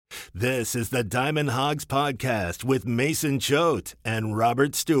This is the Diamond Hawgs podcast with Mason Choate and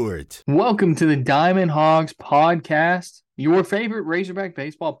Robert Stewart. Welcome to the Diamond Hawgs podcast, your favorite Razorback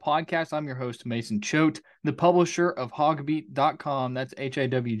baseball podcast. I'm your host, Mason Choate, the publisher of hogbeat.com. That's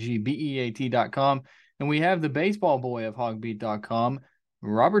HAWGBEAT.com. And we have the baseball boy of hogbeat.com,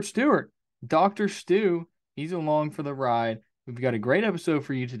 Robert Stewart, Dr. Stu. He's along for the ride. We've got a great episode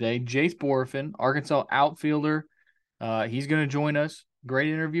for you today. Jace Bohrofen, Arkansas outfielder. He's going to join us. Great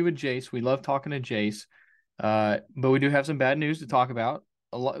interview with Jace. We love talking to Jace. But we do have some bad news to talk about.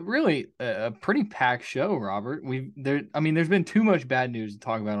 Really a pretty packed show, Robert. There's been too much bad news to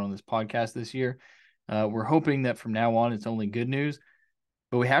talk about on this podcast this year. We're hoping that from now on it's only good news,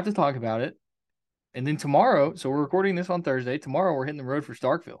 but we have to talk about it. And then tomorrow, so we're recording this on Thursday. Tomorrow we're hitting the road for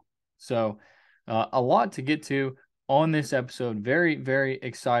Starkville. So a lot to get to on this episode. Very, very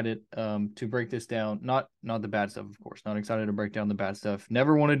excited to break this down. Not the bad stuff, of course. Not excited to break down the bad stuff.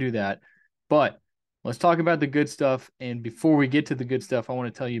 Never want to do that. But let's talk about the good stuff. And before we get to the good stuff, I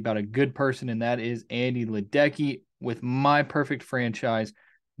want to tell you about a good person, and that is Andy Ledecky with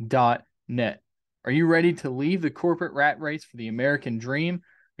myperfectfranchise.net. Are you ready to leave the corporate rat race for the American dream?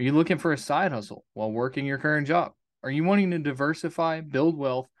 Are you looking for a side hustle while working your current job? Are you wanting to diversify, build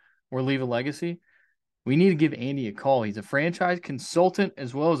wealth, or leave a legacy? We need to give Andy a call. He's a franchise consultant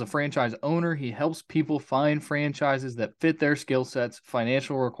as well as a franchise owner. He helps people find franchises that fit their skill sets,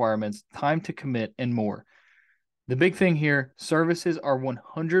 financial requirements, time to commit, and more. The big thing here, services are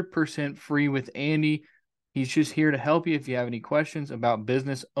 100% free with Andy. He's just here to help you if you have any questions about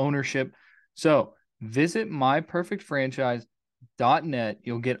business ownership. So visit myperfectfranchise.net.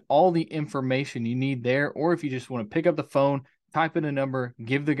 You'll get all the information you need there, or if you just want to pick up the phone, type in a number,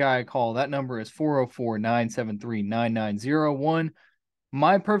 give the guy a call. That number is 404-973-9901.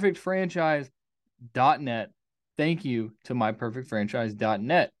 myperfectfranchise.net. Thank you to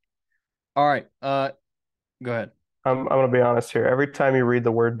myperfectfranchise.net. All right, go ahead. I'm going to be honest here. Every time you read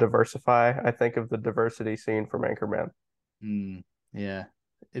the word diversify, I think of the diversity scene from Anchorman. Yeah,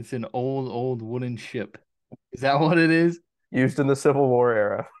 it's an old wooden ship. Is that what it is? Used in the Civil War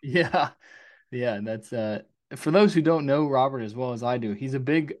era. Yeah, that's for those who don't know Robert as well as I do, he's a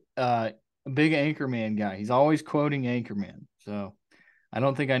big Anchorman guy. He's always quoting Anchorman. So I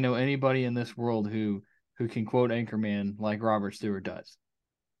don't think I know anybody in this world who can quote Anchorman like Robert Stewart does.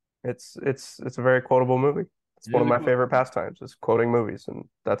 It's a very quotable movie. It's one of my favorite pastimes is quoting movies, and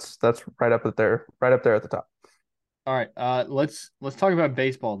that's right up there at the top. All right, let's talk about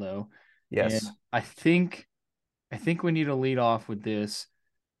baseball though. Yes. And I think we need to lead off with this.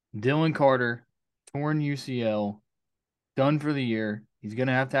 Dylan Carter, torn UCL, done for the year. He's going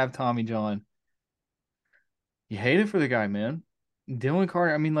to have Tommy John. You hate it for the guy, man. Dylan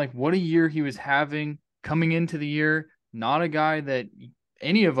Carter, what a year he was having coming into the year. Not a guy that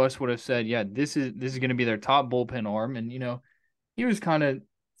any of us would have said, yeah, this is going to be their top bullpen arm. And, he was kind of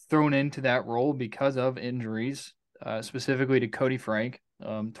thrown into that role because of injuries, specifically to Cody Frank,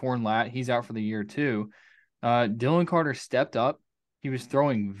 torn lat. He's out for the year too. Dylan Carter stepped up. He was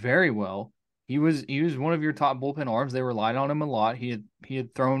throwing very well. He was one of your top bullpen arms. They relied on him a lot. He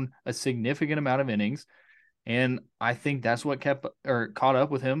had thrown a significant amount of innings, and I think that's what caught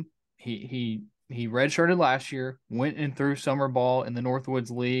up with him. He redshirted last year, went and threw summer ball in the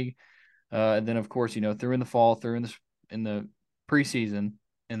Northwoods League, and then of course threw in the fall, threw in the preseason,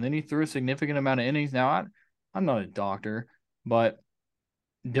 and then he threw a significant amount of innings. Now I'm not a doctor, but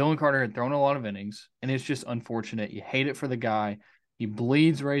Dylan Carter had thrown a lot of innings, and it's just unfortunate. You hate it for the guy. He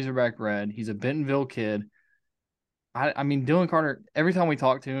bleeds Razorback red. He's a Bentonville kid. Dylan Carter, every time we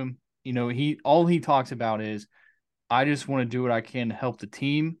talk to him, all he talks about is, I just want to do what I can to help the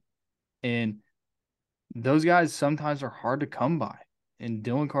team. And those guys sometimes are hard to come by. And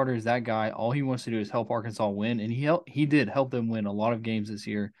Dylan Carter is that guy. All he wants to do is help Arkansas win. And he did help them win a lot of games this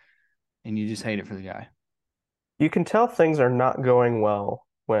year. And you just hate it for the guy. You can tell things are not going well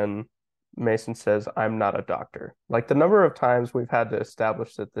when Mason says, I'm not a doctor. Like the number of times we've had to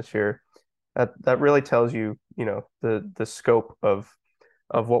establish it this year, that really tells you, the scope of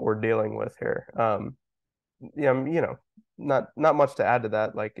what we're dealing with here. Not much to add to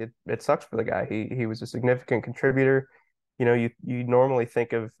that. Like it sucks for the guy. He was a significant contributor. You normally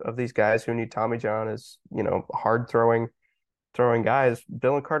think of these guys who need Tommy John as, hard throwing guys.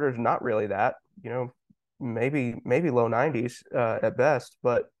 Dylan Carter is not really that, maybe low 90s at best,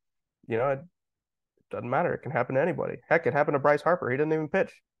 but it doesn't matter. It can happen to anybody. Heck, it happened to Bryce Harper. He didn't even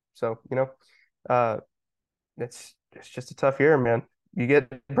pitch. So, it's just a tough year, man. You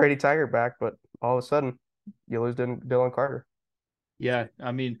get Brady Tiger back, but all of a sudden you lose Dylan Carter. Yeah,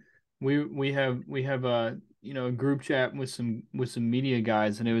 we have a group chat with some media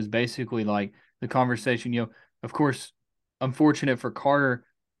guys, and it was basically like the conversation. Of course, unfortunate for Carter,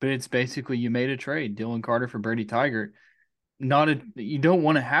 but it's basically you made a trade, Dylan Carter for Brady Tygart. You don't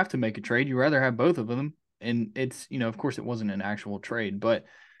want to have to make a trade. You rather have both of them, and it's of course it wasn't an actual trade, but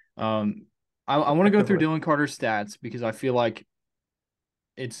I want to go through Effectively. Dylan Carter's stats because I feel like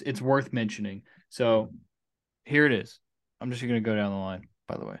it's worth mentioning. So here it is. I'm just going to go down the line.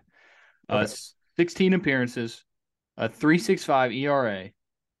 By the way, Okay. 16 appearances, a 3.65 ERA,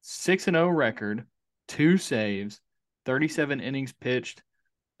 6-0 record, 2 saves, 37 innings pitched,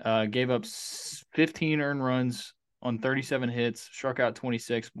 gave up 15 earned runs on 37 hits, struck out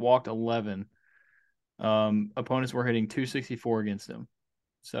 26, walked 11. Opponents were hitting 264 against him.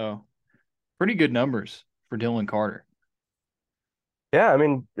 So pretty good numbers for Dylan Carter. Yeah, I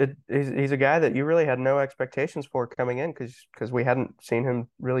mean, he's a guy that you really had no expectations for coming in because we hadn't seen him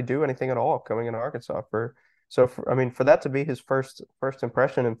really do anything at all coming into Arkansas I mean, for that to be his first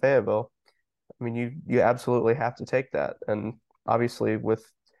impression in Fayetteville, I mean, you absolutely have to take that. And obviously, with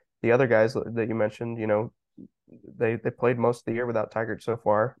the other guys that you mentioned, they played most of the year without Tigert so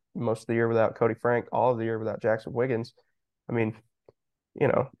far, most of the year without Cody Frank, all of the year without Jackson Wiggins. I mean,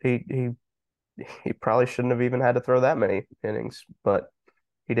 he probably shouldn't have even had to throw that many innings, but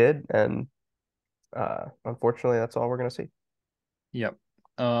he did, and unfortunately, that's all we're gonna see. Yep.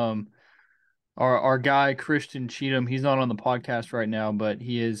 Um, our guy Christian Cheatham, he's not on the podcast right now, but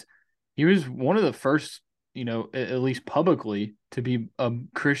he was one of the first, at least publicly, to be a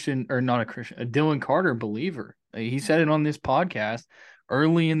Christian, or not a Christian, a Dylan Carter believer. He said it on this podcast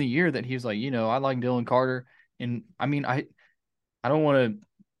early in the year that he was like, I like Dylan Carter, and I mean, I don't want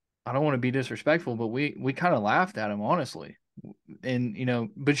to be disrespectful, but we kind of laughed at him, honestly.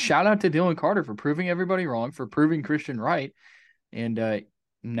 And but shout out to Dylan Carter for proving everybody wrong, for proving Christian right, and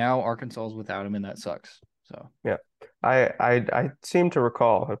now Arkansas is without him, and that sucks. So Yeah, I seem to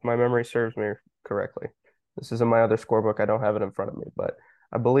recall, if my memory serves me correctly, this is in my other scorebook. I don't have it in front of me, but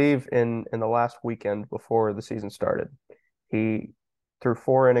I believe in the last weekend before the season started, he threw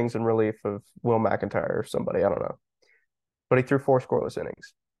 4 innings in relief of Will McIntyre or somebody, I don't know, but he threw 4 scoreless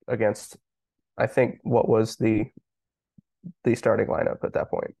innings against, I think, what was the starting lineup at that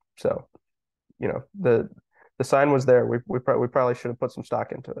point. So, the sign was there. We probably should have put some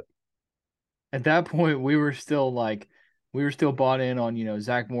stock into it. at that point, we were still bought in on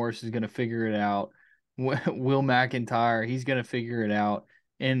Zach Morris is going to figure it out. Will McIntyre, he's going to figure it out,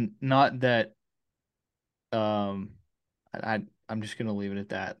 and not that um I'm just gonna leave it at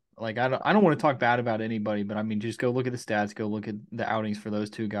that. Like I don't want to talk bad about anybody, but I mean just go look at the stats, go look at the outings for those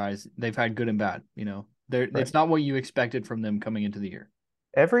two guys. They've had good and bad. Right. It's not what you expected from them coming into the year.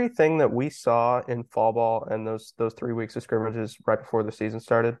 Everything that we saw in fall ball and those 3 weeks of scrimmages right before the season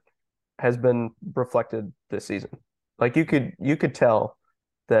started has been reflected this season. Like you could tell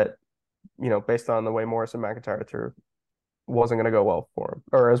that, based on the way Morris and McIntyre threw, wasn't going to go well for him,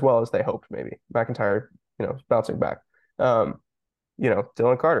 or as well as they hoped. Maybe McIntyre, is bouncing back. Um,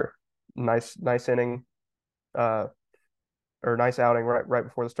 Dylan Carter, nice inning, uh, or nice outing right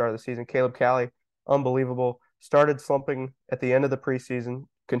before the start of the season. Caleb Cali, unbelievable. Started slumping at the end of the preseason,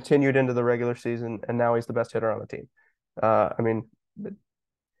 continued into the regular season, and now he's the best hitter on the team. I mean,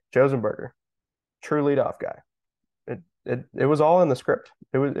 Josenberger, true leadoff guy. It was all in the script.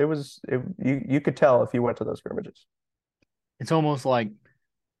 You could tell if you went to those scrimmages. It's almost like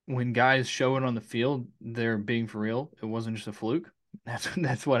when guys show it on the field, they're being for real. It wasn't just a fluke.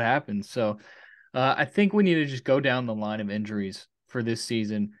 That's what happened. So I think we need to just go down the line of injuries for this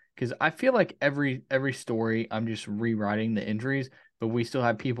season because I feel like every story I'm just rewriting the injuries, but we still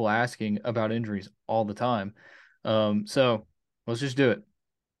have people asking about injuries all the time. So let's just do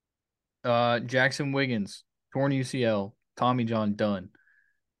it. Jackson Wiggins, torn UCL, Tommy John, done.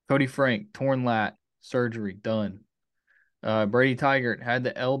 Cody Frank, torn lat, surgery, done. Brady Tygart had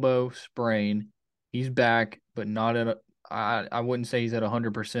the elbow sprain. He's back, but not at I wouldn't say he's at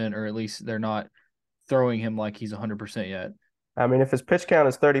 100%, or at least they're not throwing him like he's 100% yet. I mean, if his pitch count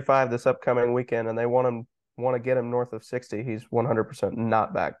is 35 this upcoming weekend and they want to get him north of 60, he's 100%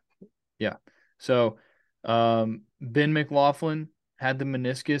 not back. Yeah. So, Ben McLaughlin had the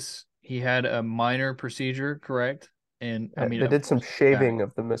meniscus. He had a minor procedure, correct? And I mean, They of did some course, he's back, shaving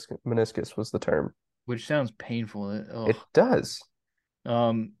of the meniscus was the term. which sounds painful. Ugh. It does.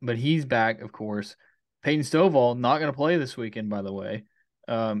 But he's back, of course. Peyton Stovall not going to play this weekend, by the way.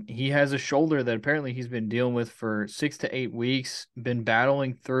 He has a shoulder that apparently he's been dealing with for 6 to 8 weeks, been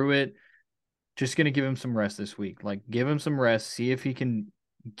battling through it. Just going to give him some rest this week. Like, give him some rest, see if he can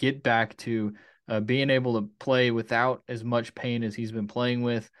get back to being able to play without as much pain as he's been playing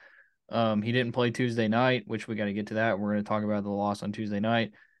with. He didn't play Tuesday night, which we got to get to that. We're going to talk about the loss on Tuesday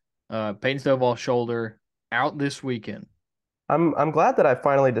night. Peyton Stovall shoulder out this weekend. I'm glad that I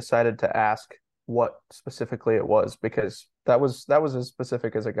finally decided to ask what specifically it was because that was as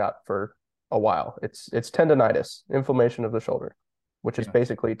specific as it got for a while. It's tendonitis, inflammation of the shoulder, which is Yeah.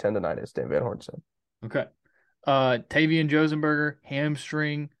 basically tendonitis, Dave Van Horn said. Okay. Tavian Josenberger,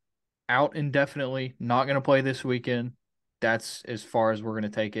 hamstring, out indefinitely, not going to play this weekend. That's as far as we're going to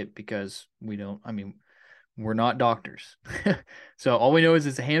take it because we're not doctors. So all we know is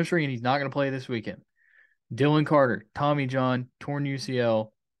it's a hamstring and he's not going to play this weekend. Dylan Carter, Tommy John, torn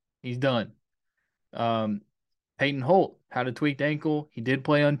UCL. He's done. Peyton Holt had a tweaked ankle. He did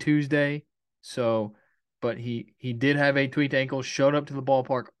play on Tuesday. But he did have a tweaked ankle, showed up to the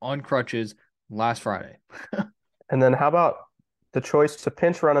ballpark on crutches last Friday. And then how about the choice to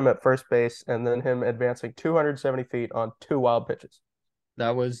pinch run him at first base and then him advancing 270 feet on 2 wild pitches?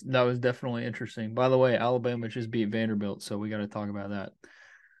 That was definitely interesting. By the way, Alabama just beat Vanderbilt, so we got to talk about that.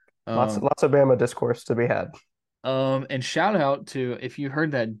 Lots of Bama discourse to be had. And shout out to, if you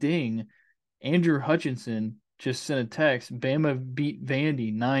heard that ding, Andrew Hutchinson just sent a text. Bama beat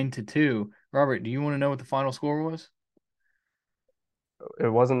Vandy 9-2. Robert, do you want to know what the final score was? It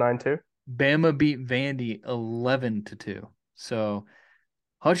wasn't 9-2. Bama beat Vandy 11-2. So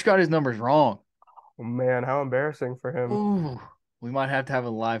Hutch got his numbers wrong. Oh, man, how embarrassing for him. Ooh, we might have to have a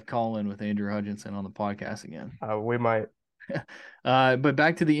live call-in with Andrew Hutchinson on the podcast again. We might. But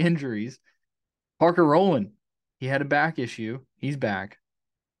back to the injuries. Parker Rowland, he had a back issue. He's back.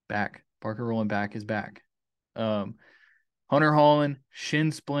 Parker Rowland back is back. Hunter Holland,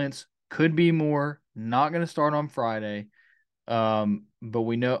 shin splints, could be more. Not going to start on Friday. But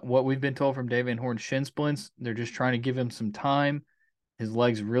we know what we've been told from Dave Van Horn, shin splints. They're just trying to give him some time. His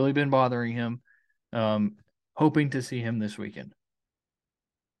legs really been bothering him. Hoping to see him this weekend.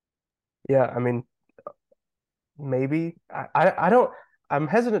 Yeah, I mean, maybe. I don't. I'm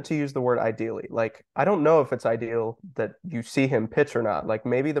hesitant to use the word ideally. Like, I don't know if it's ideal that you see him pitch or not. Like,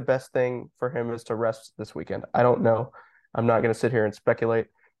 maybe the best thing for him is to rest this weekend. I don't know. I'm not going to sit here and speculate,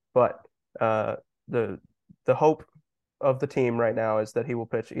 but the hope of the team right now is that he will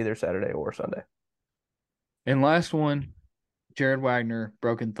pitch either Saturday or Sunday. And last one, Jared Wagner,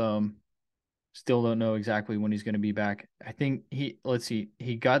 broken thumb. Still don't know exactly when he's going to be back. I think he gets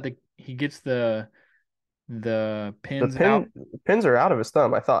the pins out. Pins are out of his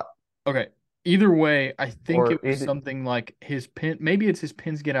thumb, I thought. Okay. Either way, I think Or it was something like his pin. Maybe it's his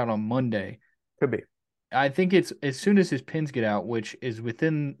pins get out on Monday. Could be. I think it's as soon as his pins get out, which is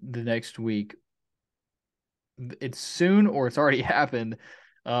within the next week. It's soon or it's already happened.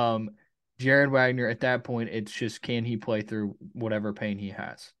 Jared Wagner, at that point, it's just, can he play through whatever pain he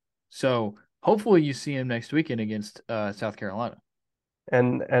has? So hopefully you see him next weekend against South Carolina.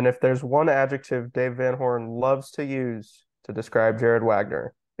 And if there's one adjective Dave Van Horn loves to use to describe Jared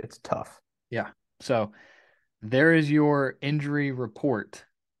Wagner, it's tough. Yeah. So there is your injury report,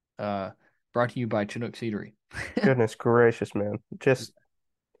 brought to you by Chinook Seedery. Goodness gracious, man!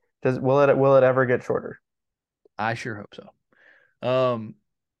 Will it ever get shorter? I sure hope so.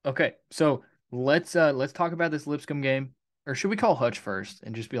 Okay, so let's talk about this Lipscomb game, or should we call Hutch first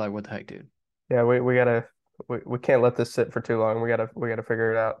and just be like, what the heck, dude? Yeah, we can't let this sit for too long. We gotta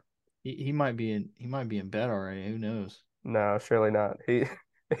figure it out. He might be in bed already. Who knows? No, surely not. He,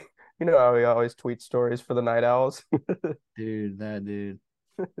 you know how he always tweets stories for the night owls. Dude, that dude.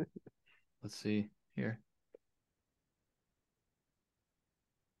 Let's see here.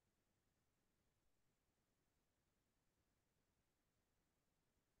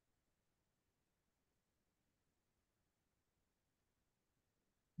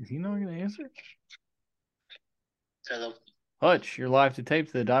 Is he not going to answer? Hello. Hutch, you're live to tape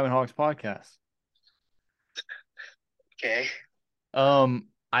to the Diamond Hawks podcast. Okay.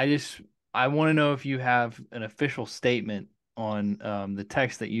 I want to know if you have an official statement on the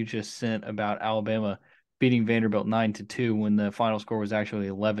text that you just sent about Alabama beating Vanderbilt 9-2 when the final score was actually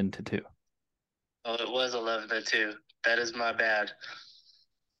 11-2. Oh, it was 11-2. That is my bad.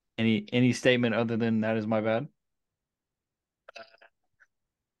 Any statement other than that is my bad?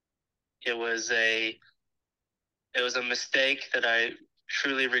 It was a mistake that I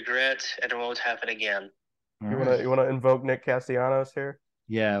truly regret, and it won't happen again. You wanna invoke Nick Castellanos here?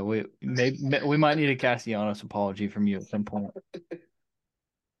 Yeah, we might need a Castellanos apology from you at some point.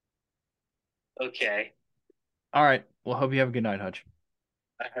 Okay. All right. Well, hope you have a good night, Hutch.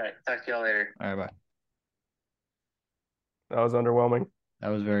 All right. Talk to y'all later. All right, bye. That was underwhelming. That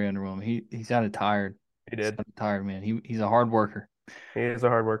was very underwhelming. He sounded tired. He did. Sounded tired, man. He's a hard worker. He is a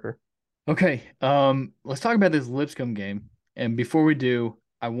hard worker. Okay. Let's talk about this Lipscomb game. And before we do,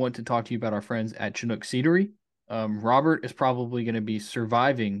 I want to talk to you about our friends at Chinook Seedery. Robert is probably going to be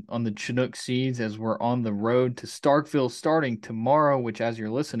surviving on the Chinook seeds as we're on the road to Starkville starting tomorrow, which as you're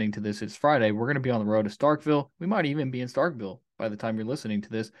listening to this, it's Friday. We're going to be on the road to Starkville. We might even be in Starkville by the time you're listening to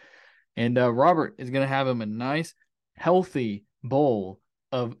this. And Robert is going to have him a nice, healthy bowl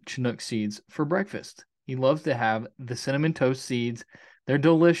of Chinook seeds for breakfast. He loves to have the cinnamon toast seeds. They're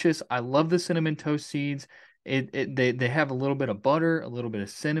delicious. I love the cinnamon toast seeds. They have a little bit of butter, a little bit of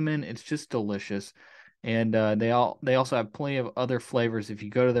cinnamon. It's just delicious. And they also have plenty of other flavors. If you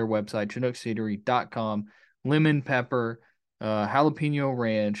go to their website, ChinookSeedery.com, lemon pepper, jalapeno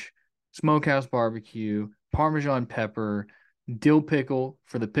ranch, smokehouse barbecue, Parmesan pepper, dill pickle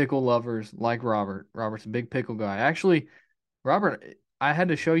for the pickle lovers like Robert. Robert's a big pickle guy. Actually, Robert, I had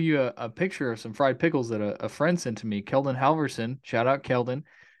to show you a picture of some fried pickles that a friend sent to me. Keldon Halverson, shout out Keldon,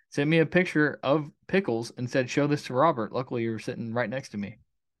 sent me a picture of pickles and said, show this to Robert. Luckily, you were sitting right next to me.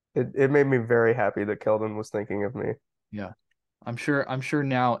 It made me very happy that Keldon was thinking of me. Yeah. I'm sure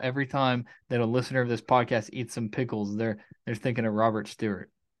now every time that a listener of this podcast eats some pickles, they're thinking of Robert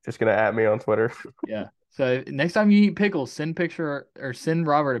Stewart. Just gonna at me on Twitter. Yeah. So next time you eat pickles, send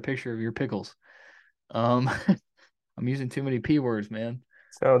Robert a picture of your pickles. I'm using too many P words, man.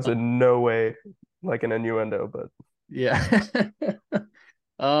 Sounds in no way like an innuendo, but Yeah.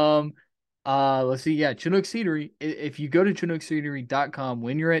 Let's see. Yeah, Chinook Seedery. If you go to ChinookSeedery.com,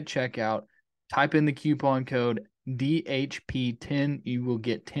 when you're at checkout, type in the coupon code DHP10. You will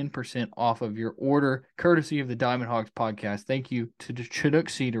get 10% off of your order, courtesy of the Diamond Hawgs podcast. Thank you to the Chinook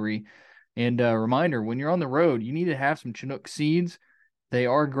Seedery. And reminder, when you're on the road, you need to have some Chinook seeds. They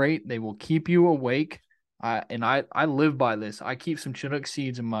are great. They will keep you awake. I live by this. I keep some Chinook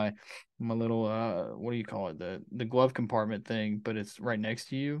seeds in my little what do you call it? The glove compartment thing, but it's right next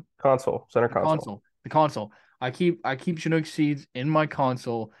to you. center The console. The console. I keep Chinook seeds in my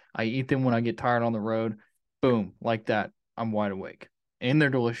console. I eat them when I get tired on the road. Boom, like that. I'm wide awake. And they're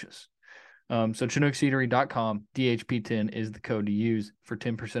delicious. So ChinookSeedery.com, DHP10 is the code to use for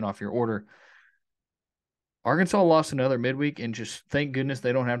 10% off your order. Arkansas lost another midweek, and just thank goodness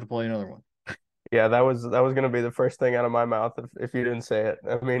they don't have to play another one. Yeah, that was going to be the first thing out of my mouth if you didn't say it.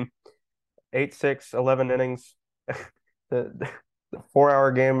 I mean, 8-6, 11 innings. The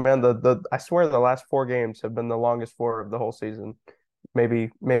 4-hour game, man. The I swear the last 4 games have been the longest 4 of the whole season.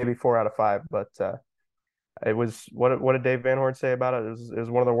 Maybe 4 out of 5, but it was what did Dave Van Horn say about it? It was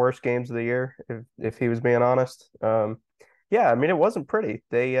one of the worst games of the year, if he was being honest. Yeah, I mean it wasn't pretty.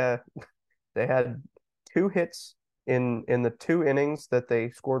 They had 2 hits in the 2 innings that they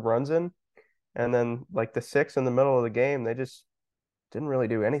scored runs in. And then like the 6 in the middle of the game, they just didn't really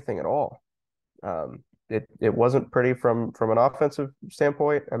do anything at all. It wasn't pretty from an offensive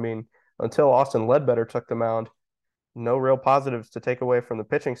standpoint. I mean, until Austin Ledbetter took the mound, no real positives to take away from the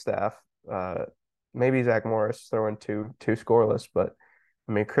pitching staff. Maybe Zach Morris throwing two scoreless, but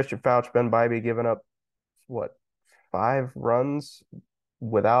I mean Christian Fouch, Ben Bybee giving up what 5 runs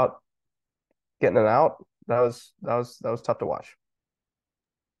without getting an out. That was tough to watch.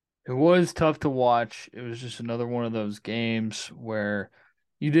 It was tough to watch. It was just another one of those games where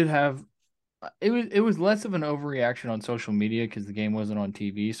you did have it was less of an overreaction on social media because the game wasn't on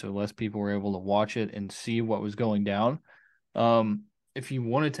TV, so less people were able to watch it and see what was going down. If you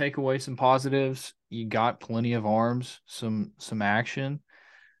want to take away some positives, you got plenty of arms, some action.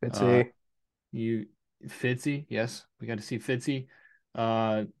 Fitzy. Fitzy, yes, we got to see Fitzy.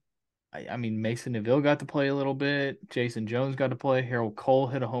 I mean, Mason Neville got to play a little bit. Jason Jones got to play. Harold Cole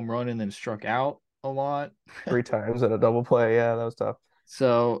hit a home run and then struck out a lot. 3 times in a double play. Yeah, that was tough.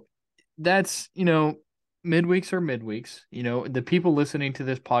 So that's, midweeks are midweeks. The people listening to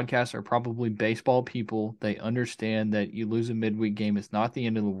this podcast are probably baseball people. They understand that you lose a midweek game. It's not the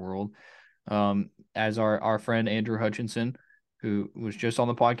end of the world. As our friend Andrew Hutchinson, who was just on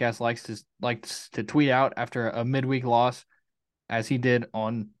the podcast, likes to tweet out after a midweek loss, as he did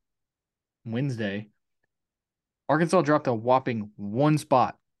on Wednesday, Arkansas dropped a whopping 1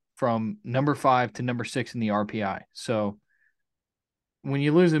 spot from number 5 to number 6 in the RPI. So when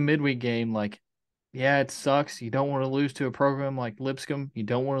you lose a midweek game, yeah, it sucks. You don't want to lose to a program like Lipscomb. You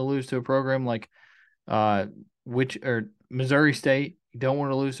don't want to lose to a program like Missouri State. You don't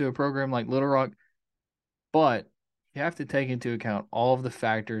want to lose to a program like Little Rock. But you have to take into account all of the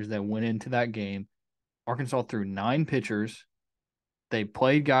factors that went into that game. Arkansas threw 9 pitchers. They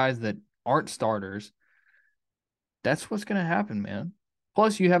played guys that aren't starters. That's what's going to happen, man.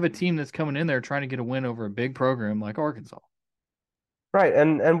 Plus, you have a team that's coming in there trying to get a win over a big program like Arkansas. Right,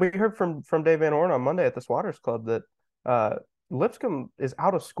 and we heard from Dave Van Horn on Monday at the Swatters Club that Lipscomb is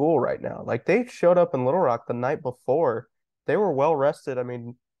out of school right now. Like they showed up in Little Rock the night before they were well rested. I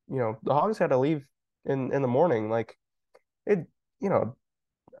mean, the Hogs had to leave in the morning. Like it, you know,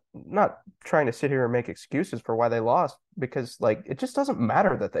 not trying to sit here and make excuses for why they lost because like it just doesn't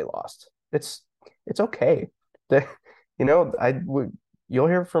matter that they lost. It's okay. They, you know, I would you'll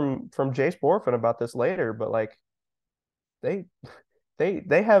hear from Jace Bohrofen about this later, but like they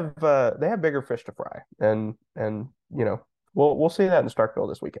they have bigger fish to fry, and we'll see that in Starkville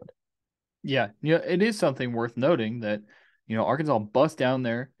this weekend. Yeah, it is something worth noting that Arkansas bust down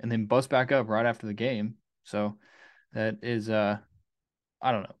there and then bust back up right after the game. So that is I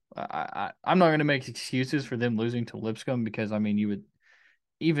don't know. I'm not going to make excuses for them losing to Lipscomb because I mean you would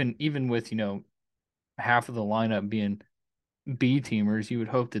even with half of the lineup being B teamers, you would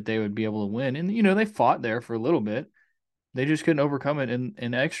hope that they would be able to win. And they fought there for a little bit. They just couldn't overcome it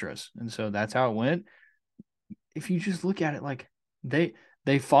in extras, and so that's how it went. If you just look at it like they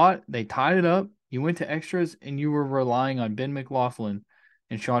they fought, they tied it up, you went to extras, and you were relying on Ben McLaughlin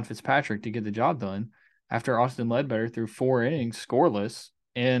and Sean Fitzpatrick to get the job done after Austin Ledbetter threw 4 innings scoreless.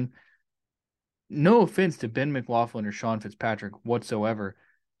 And no offense to Ben McLaughlin or Sean Fitzpatrick whatsoever,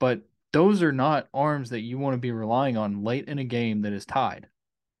 but those are not arms that you want to be relying on late in a game that is tied.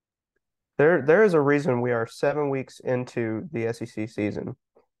 There is a reason we are 7 weeks into the SEC season,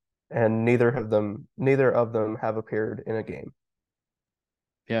 and neither of them have appeared in a game.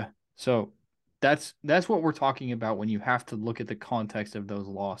 Yeah. So that's what we're talking about when you have to look at the context of those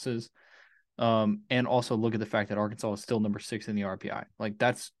losses. And also look at the fact that Arkansas is still number 6 in the RPI. Like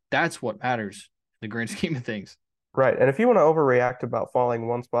that's what matters in the grand scheme of things. Right. And if you want to overreact about falling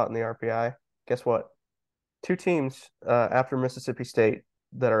one spot in the RPI, guess what? Two teams after Mississippi State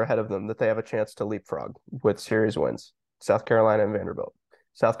that are ahead of them that they have a chance to leapfrog with series wins, South Carolina and Vanderbilt.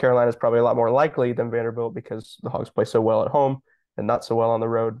 South Carolina is probably a lot more likely than Vanderbilt because the Hogs play so well at home and not so well on the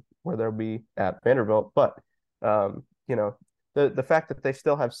road where they'll be at Vanderbilt. But the fact that they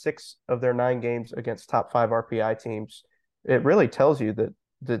still have 6 of their 9 games against top 5 RPI teams, it really tells you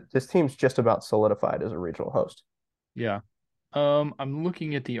that this team's just about solidified as a regional host. Yeah. I'm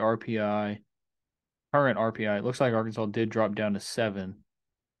looking at the RPI, current RPI. It looks like Arkansas did drop down to 7.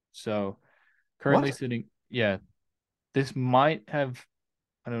 So currently What? sitting, yeah, this might have,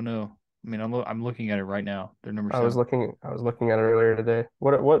 I don't know. I mean, I'm looking at it right now. They're number 7. I was looking at it earlier today.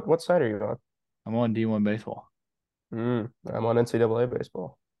 What site are you on? I'm on D1 baseball. I'm on NCAA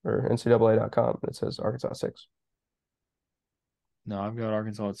baseball or NCAA.com. It says Arkansas 6. No, I've got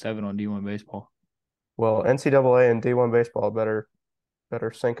Arkansas at 7 on D1 baseball. Well, NCAA and D1 baseball better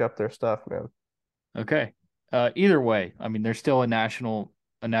sync up their stuff, man. Okay. Either way, I mean, they're still a national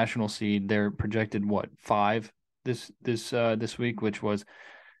seed. They're projected 5 this week, which was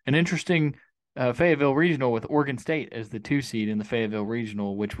an interesting Fayetteville Regional with Oregon State as the 2 seed in the Fayetteville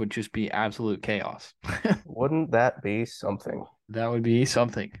Regional, which would just be absolute chaos. Wouldn't that be something? That would be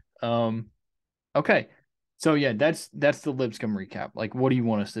something. Okay. So yeah, that's the Lipscomb recap. Like, what do you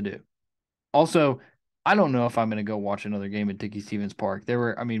want us to do? Also, I don't know if I'm going to go watch another game at Dickey Stevens Park.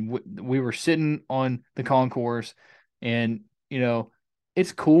 We were sitting on the concourse, and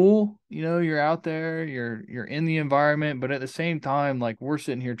it's cool. You're out there, you're in the environment, but at the same time, like we're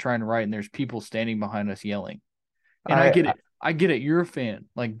sitting here trying to write, and there's people standing behind us yelling. And I get it. I get it. You're a fan.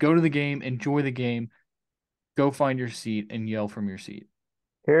 Like, go to the game, enjoy the game, go find your seat, and yell from your seat.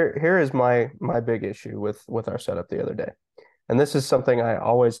 Here is my big issue with our setup the other day. And this is something I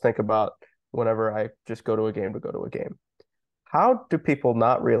always think about whenever I just go to a game to go to a game. How do people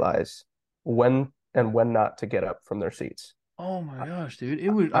not realize when and when not to get up from their seats? Oh my gosh, dude! It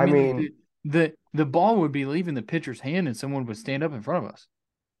would. I I mean, like mean, the ball would be leaving the pitcher's hand, and someone would stand up in front of us.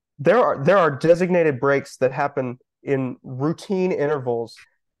 there are designated breaks that happen in routine intervals,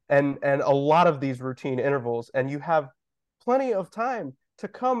 and a lot of these routine intervals, and you have plenty of time to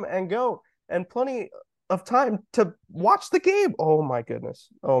come and go, and plenty of time to watch the game. Oh my goodness!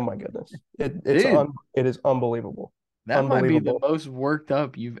 Oh my goodness! Dude, It is unbelievable. that might be the Unbelievable. most worked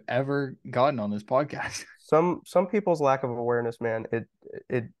up you've ever gotten on this podcast. Some people's lack of awareness, man,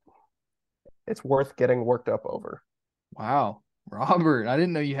 it it's worth getting worked up over. Wow, Robert, I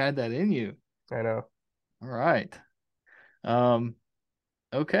didn't know you had that in you. I know. All right. Um.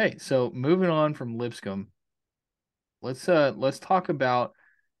 Okay, so moving on from Lipscomb, let's talk about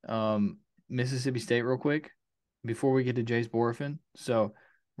Mississippi State real quick before we get to Jace Bohrofen. So,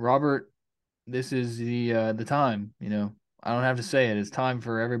 Robert, this is the time. I don't have to say it. It's time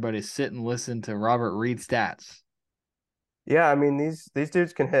for everybody to sit and listen to Robert read stats. Yeah, I mean these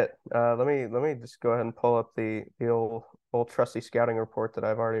dudes can hit. Let me just go ahead and pull up the old trusty scouting report that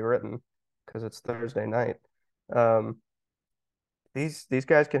I've already written because it's Thursday night. Um, these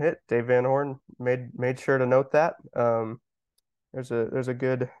guys can hit. Dave Van Horn made sure to note that. There's a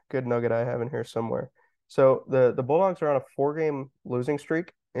good nugget I have in here somewhere. So the Bulldogs are on a 4-game losing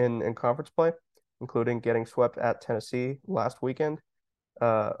streak in conference play, including getting swept at Tennessee last weekend.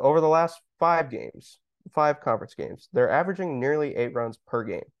 Over the last 5 games, 5 conference games, they're averaging nearly 8 runs per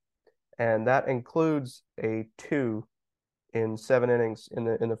game, and that includes a 2 in 7 innings in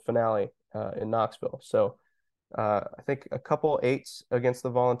the finale in Knoxville. So I think a couple eights against the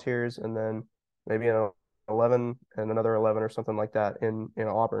Volunteers, and then maybe an 11 and another 11 or something like that in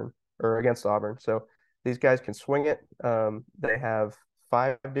Auburn or against Auburn. So these guys can swing it. They have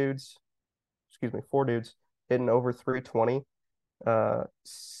 4 dudes hitting over 320,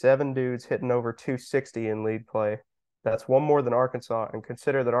 7 dudes hitting over 260 in league play. That's one more than Arkansas, and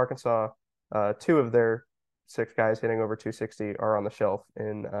consider that Arkansas, 2 of their 6 guys hitting over 260 are on the shelf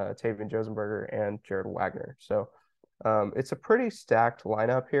in Tavian Josenberger and Jared Wagner. So it's a pretty stacked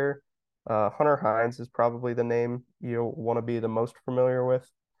lineup here. Hunter Hines is probably the name you'll want to be the most familiar with,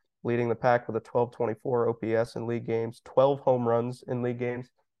 leading the pack with a 1224 OPS in league games, 12 home runs in league games.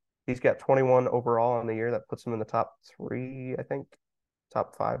 He's got 21 overall on the year. That puts him in the top 3, I think,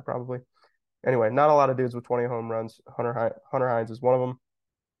 top 5 probably. Anyway, not a lot of dudes with 20 home runs. Hunter Hines is one of them,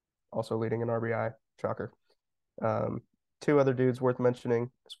 also leading in RBI. Shocker. 2 other dudes worth mentioning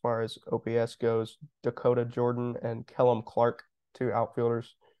as far as OPS goes: Dakota Jordan and Kellum Clark, 2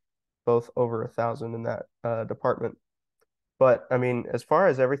 outfielders, both over 1,000 in that department. But I mean, as far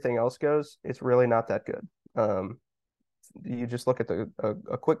as everything else goes, it's really not that good. You just look at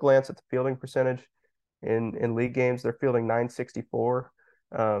a quick glance at the fielding percentage in league games. They're fielding 964.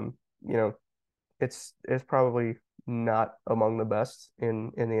 You know, it's probably not among the best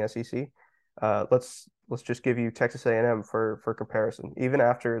in the SEC. Let's just give you Texas A&M for comparison. Even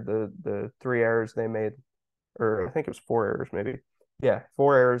after the 3 errors they made, or I think it was 4 errors maybe. Yeah,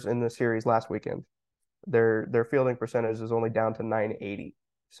 4 errors in the series last weekend. Their fielding percentage is only down to 980.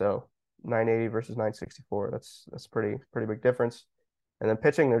 So 980 versus 964. That's pretty big difference. And then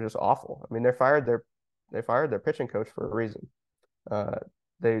pitching, they're just awful. I mean, they fired their pitching coach for a reason. Uh,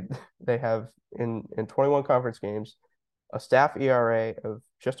 they have in 21 conference games a staff ERA of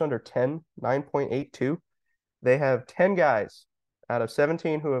just under 10, 9.82. They have 10 guys out of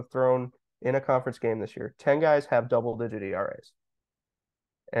 17 who have thrown in a conference game this year. 10 guys have double-digit ERAs.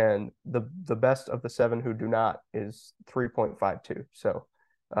 And the best of the 7 who do not is 3.52. So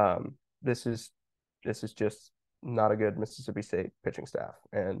this is just not a good Mississippi State pitching staff.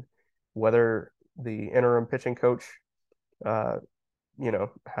 And whether the interim pitching coach has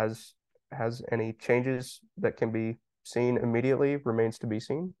any changes that can be seen immediately remains to be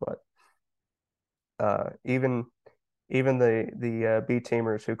seen. But even the B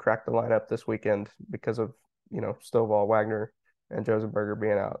teamers who cracked the lineup this weekend because of Stovall, Wagner, and Josenberger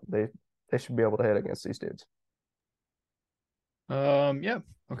being out, they should be able to hit against these dudes. Yeah.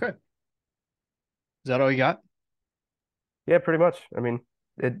 Okay. Is that all you got? Yeah, pretty much. I mean,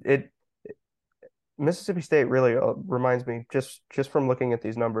 it Mississippi State really reminds me, just from looking at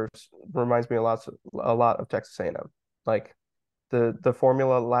these numbers, reminds me a lot of Texas A&M. Like the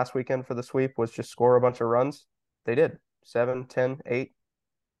formula last weekend for the sweep was just score a bunch of runs. They did 7, 10, 8,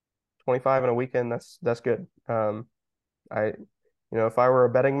 25 in a weekend. That's good. If I were a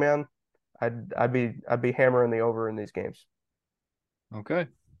betting man, I'd be hammering the over in these games. Okay.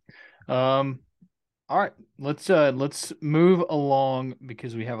 All right, let's move along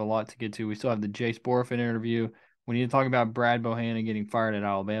because we have a lot to get to. We still have the Jace Bohrofen interview. We need to talk about Brad Bohannon getting fired at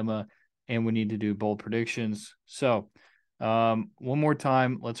Alabama, and we need to do bold predictions. So, one more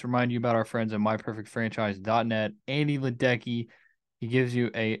time, let's remind you about our friends at myperfectfranchise.net. Andy Ledecky, he gives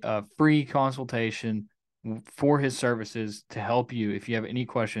you a free consultation for his services to help you if you have any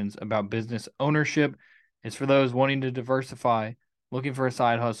questions about business ownership. It's for those wanting to diversify, looking for a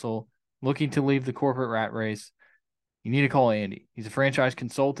side hustle, looking to leave the corporate rat race. You need to call Andy. He's a franchise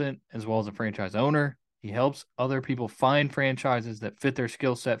consultant as well as a franchise owner. He helps other people find franchises that fit their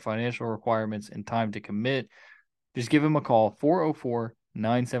skill set, financial requirements, and time to commit. Just give him a call,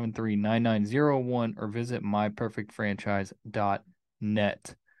 404-973-9901, or visit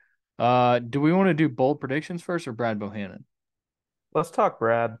myperfectfranchise.net. Do we want to do bold predictions first or Brad Bohannon? Let's talk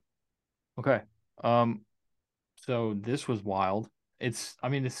Brad. Okay. So this was wild. It's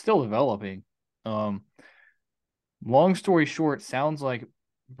still developing. Long story short, sounds like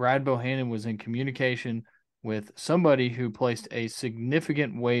Brad Bohannon was in communication with somebody who placed a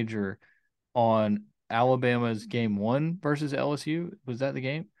significant wager on Alabama's game 1 versus LSU. Was that the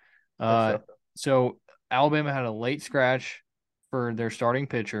game? So Alabama had a late scratch for their starting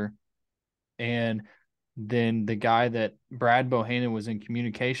pitcher, and then the guy that Brad Bohannon was in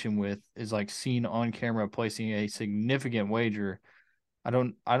communication with is like seen on camera placing a significant wager.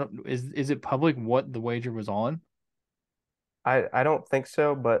 Is it public what the wager was on? I don't think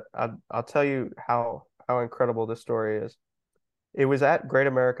so, but I'll tell you how incredible this story is. It was at Great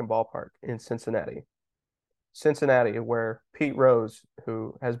American Ballpark in Cincinnati. Cincinnati, where Pete Rose,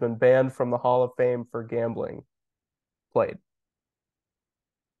 who has been banned from the Hall of Fame for gambling, played.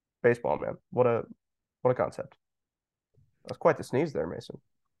 Baseball, man. What a concept. That's quite the sneeze there, Mason.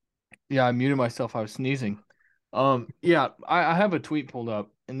 Yeah, I muted myself. I was sneezing. Yeah, I have a tweet pulled up,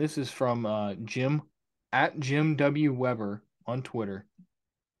 and this is from Jim at Jim W. Weber on Twitter.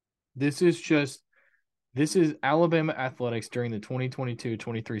 This is Alabama athletics during the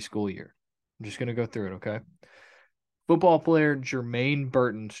 2022-23 school year. I'm just gonna go through it, okay? Football player Jermaine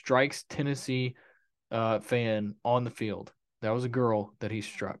Burton strikes Tennessee fan on the field. That was a girl that he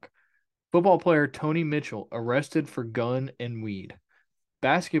struck. Football player Tony Mitchell arrested for gun and weed.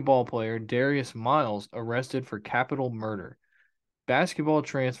 Basketball player Darius Miles arrested for capital murder. Basketball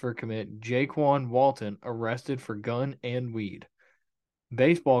transfer commit Jaquan Walton arrested for gun and weed.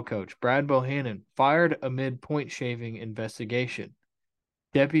 Baseball coach Brad Bohannon fired amid point shaving investigation.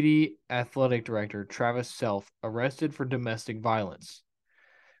 Deputy athletic director Travis Self arrested for domestic violence.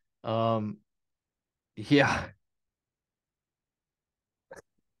 Yeah,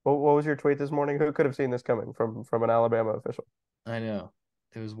 What was your tweet this morning? Who could have seen this coming from an Alabama official? I know.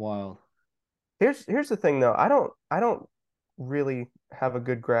 It was wild. Here's the thing though. I don't really have a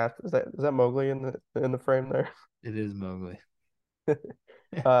good grasp. Is that Mowgli in the frame there? It is Mowgli.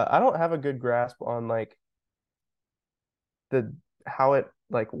 I don't have a good grasp on like the how it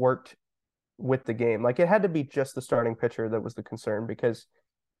like worked with the game. Like it had to be just the starting pitcher that was the concern because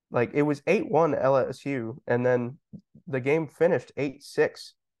like it was 8-1 LSU and then the game finished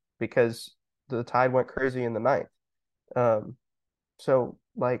 8-6 because the Tide went crazy in the ninth. Um, so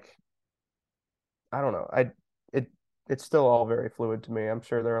like I don't know. It it's still all very fluid to me. I'm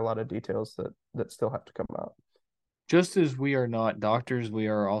sure there are a lot of details that still have to come out. Just as we are not doctors, we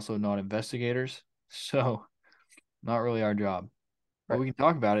are also not investigators. So, not really our job. But Right. we can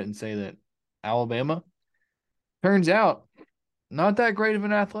talk about it and say that Alabama turns out not that great of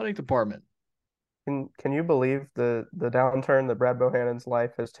an athletic department. Can you believe the downturn that Brad Bohannon's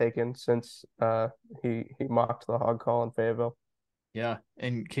life has taken since he mocked the hog call in Fayetteville? Yeah.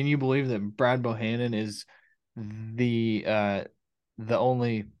 And can you believe that Brad Bohannon is the uh the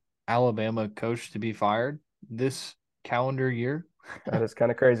only Alabama coach to be fired this calendar year? That is kind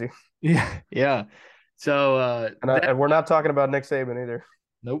of crazy. Yeah. Yeah. So And we're not talking about Nick Saban either.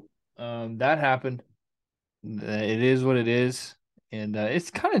 nope. That happened. It is what it is. And it's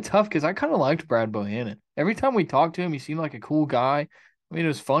kind of tough because I kind of liked Brad Bohannon. Every time we talked to him, he seemed like a cool guy. I mean, it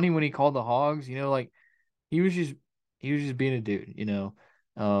was funny when he called the Hogs, like he was just being a dude.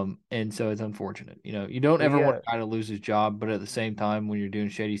 And so it's unfortunate. You don't ever We want a guy to lose his job, but at the same time, when you're doing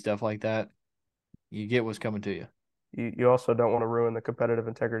shady stuff like that, you get what's coming to you. you also don't want to ruin the competitive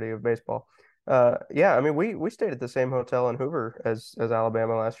integrity of baseball. Yeah, I mean we stayed at the same hotel in Hoover as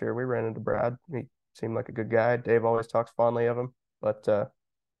Alabama last year. We ran into Brad. He seemed like a good guy. Dave always talks fondly of him, but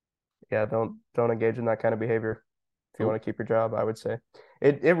yeah, don't engage in that kind of behavior if you Nope. want to keep your job, I would say.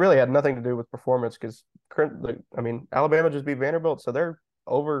 It really had nothing to do with performance because I mean Alabama just beat Vanderbilt, so they're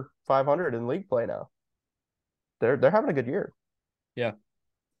over 500 in league play now. They're having a good year. Yeah.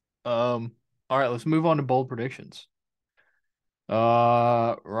 All right, let's move on to bold predictions.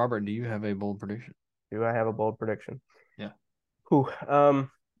 Robert, do you have a bold prediction? Do I have a bold prediction? Yeah. Whew, I'm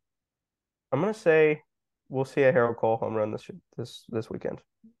gonna say we'll see a Harold Cole home run this weekend.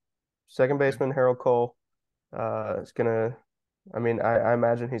 Second baseman Harold Cole is gonna. I mean, I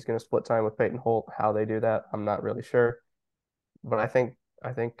imagine he's gonna split time with Peyton Holt. How they do that, I'm not really sure, but I think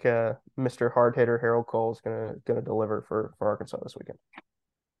Mr. Hard Hitter Harold Cole is gonna deliver for Arkansas this weekend.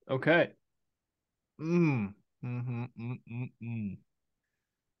 Okay. Mm. Mm-hmm. Mm-mm-mm.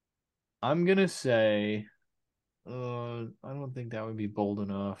 I'm gonna say, I don't think that would be bold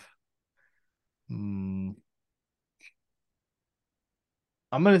enough. Hmm.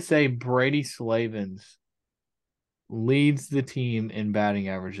 I'm gonna say Brady Slavens leads the team in batting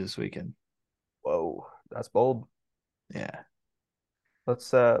average this weekend. Whoa, that's bold. Yeah.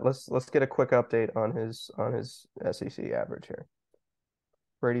 Let's get a quick update on his SEC average here.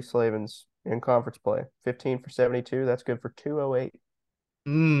 Brady Slavens in conference play, 15 for 72. That's good for 208.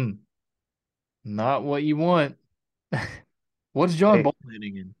 Not what you want. What's John Hey, Bolton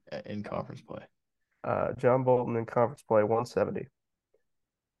hitting in conference play? John Bolton in conference play, 170.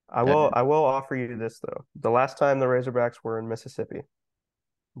 I That will offer you this though. The last time the Razorbacks were in Mississippi,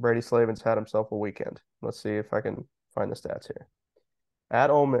 Brady Slavin's had himself a weekend. Let's see if I can find the stats here. At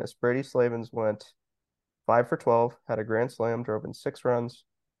Ole Miss, Brady Slavens went 5 for 12, had a grand slam, drove in 6 runs,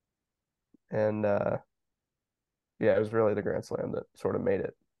 and yeah, it was really the grand slam that sort of made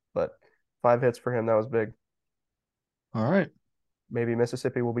it. But 5 hits for him, that was big. All right. Maybe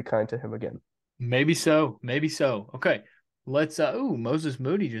Mississippi will be kind to him again. Maybe so. Maybe so. Okay. Let's Moses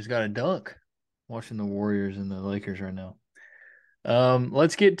Moody just got a dunk. Watching the Warriors and the Lakers right now.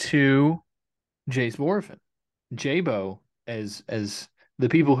 Let's get to Jace Bohrofen. J-Bo, as the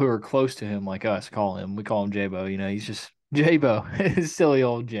people who are close to him, like us, call him. We call him J-Bo. You know, he's just J-Bo. Silly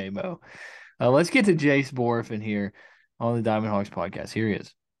old J-Bo. Let's get to Jace Bohrofen here on the Diamond Hawks podcast. Here he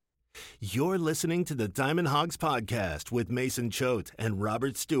is. You're listening to the Diamond Hawks podcast with Mason Choate and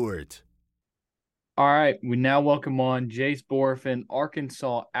Robert Stewart. All right, we now welcome on Jace Bohrofen,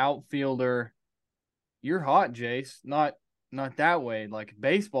 Arkansas outfielder. You're hot, Jace. Not that way, like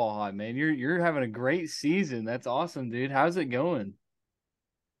baseball hot, man. You're having a great season. That's awesome, dude. How's it going?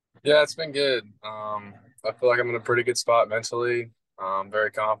 Yeah, it's been good. I feel like I'm in a pretty good spot mentally.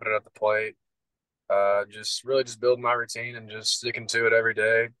 Very confident at the plate. Just building my routine and just sticking to it every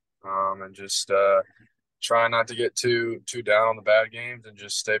day. And just trying not to get too down on the bad games and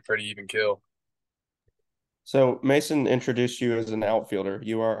just stay pretty even kill. So Mason introduced you as an outfielder.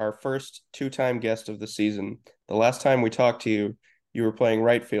 You are our first two-time guest of the season. The last time we talked to you, you were playing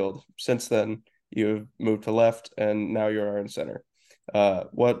right field. Since then, you have moved to left, and now you are in center.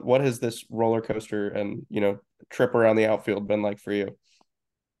 What has this roller coaster and trip around the outfield been like for you?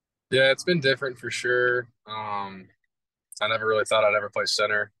 Yeah, it's been different for sure. I never really thought I'd ever play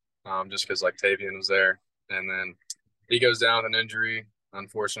center, just because like Tavian was there, and then he goes down with an injury,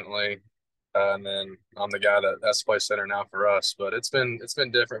 unfortunately. And then I'm the guy that has to play center now for us. But it's been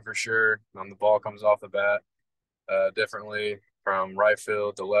different for sure. The ball comes off the bat differently from right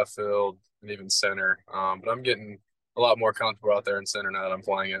field to left field and even center. But I'm getting a lot more comfortable out there in center now that I'm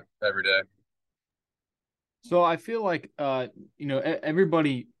playing it every day. So I feel like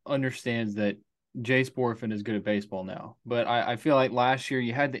everybody understands that Jace Bohrofen is good at baseball now. But I feel like last year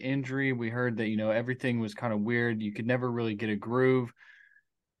you had the injury. We heard that, everything was kind of weird. You could never really get a groove.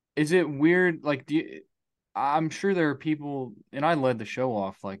 Is it weird? Like, I'm sure there are people, and I led the show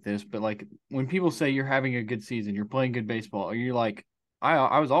off like this, but like when people say you're having a good season, you're playing good baseball, are you like,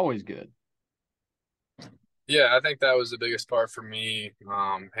 I was always good? Yeah, I think that was the biggest part for me,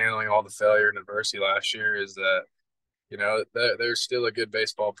 handling all the failure and adversity last year is that, there's still a good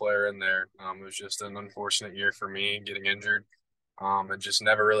baseball player in there. It was just an unfortunate year for me getting injured, and just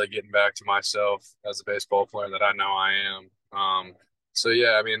never really getting back to myself as a baseball player that I know I am. So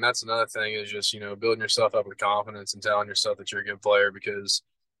yeah, I mean, that's another thing is just, building yourself up with confidence and telling yourself that you're a good player because,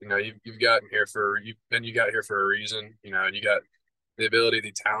 you've you got here for a reason, and you got the ability,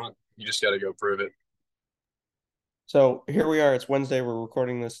 the talent. You just got to go prove it. So here we are. It's Wednesday. We're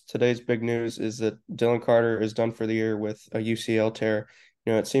recording this. Today's big news is that Dylan Carter is done for the year with a UCL tear.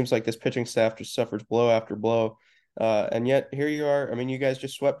 It seems like this pitching staff just suffers blow after blow. And yet here you are. I mean, you guys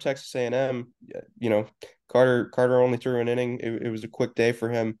just swept Texas A&M. Carter only threw an inning. It was a quick day for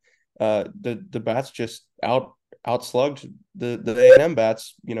him. The bats just outslugged the A&M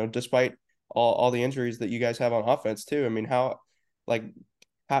bats. Despite all the injuries that you guys have on offense too. I mean, how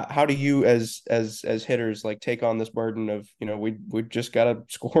do you as hitters like take on this burden of we just got to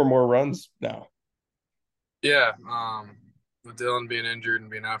score more runs now? Yeah, with Dylan being injured and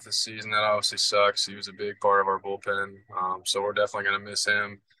being out for the season, that obviously sucks. He was a big part of our bullpen, so we're definitely going to miss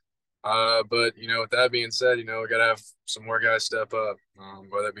him. But with that being said, we got to have some more guys step up,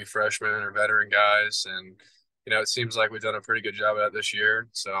 whether it be freshmen or veteran guys, and it seems like we've done a pretty good job of that this year,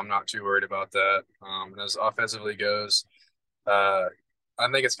 so I'm not too worried about that. And as offensively goes, I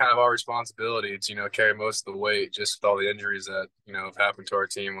think it's kind of our responsibility to carry most of the weight just with all the injuries that have happened to our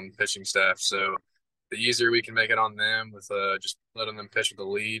team on the pitching staff. So the easier we can make it on them with just letting them pitch with the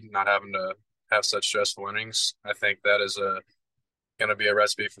lead, not having to have such stressful innings, I think that is going to be a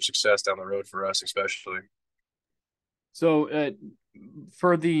recipe for success down the road for us, especially. So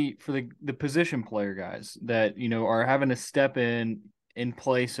for the position player guys that are having to step in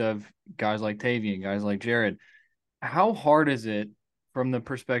place of guys like Tavian, guys like Jared, how hard is it from the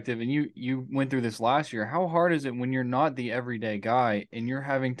perspective, and you went through this last year, how hard is it when you're not the everyday guy and you're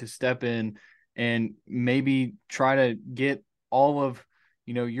having to step in and maybe try to get all of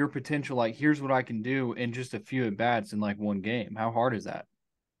your potential, like here's what I can do in just a few at bats in like one game? How hard is that?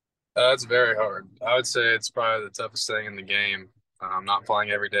 That's very hard. I would say it's probably the toughest thing in the game. Not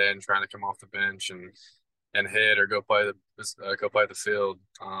playing every day and trying to come off the bench and and hit or go play the field.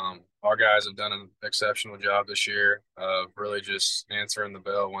 Our guys have done an exceptional job this year of really just answering the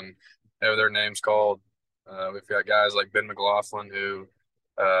bell whenever their name's called. We've got guys like Ben McLaughlin who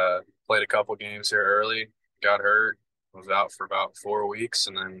played a couple games here early, got hurt, was out for about 4 weeks,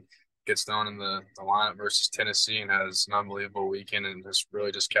 and then gets thrown in the lineup versus Tennessee and has an unbelievable weekend and just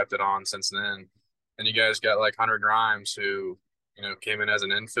really just kept it on since then. And you guys got like Hunter Grimes who came in as an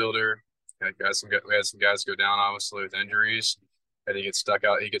infielder. We had some guys go down obviously with injuries, and he gets stuck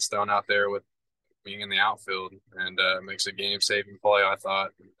out. He gets thrown out there with being in the outfield and makes a game-saving play, I thought,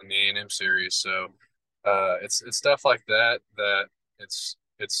 in the A&M series. So it's stuff like that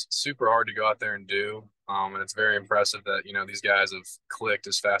it's super hard to go out there and do. And it's very impressive that these guys have clicked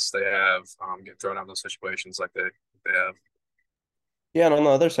as fast as they have, get thrown out in those situations like they have. Yeah, and on the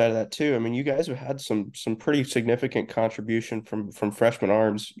other side of that too, I mean, you guys have had some pretty significant contribution from freshman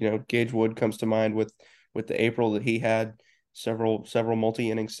arms. Gage Wood comes to mind with the April that he had several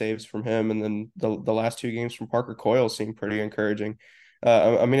multi-inning saves from him, and then the last two games from Parker Coyle seem pretty encouraging.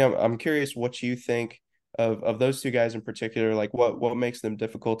 I mean, I'm curious what you think of those two guys in particular. Like, what makes them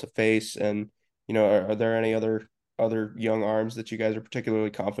difficult to face, and are there any other young arms that you guys are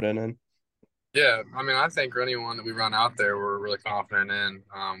particularly confident in? Yeah, I mean, I think anyone that we run out there, we're really confident in.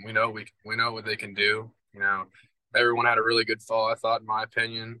 We know what they can do. Everyone had a really good fall, I thought, in my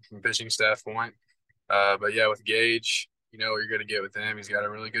opinion, from pitching staff point. But yeah, with Gage, you know what you're going to get with him. He's got a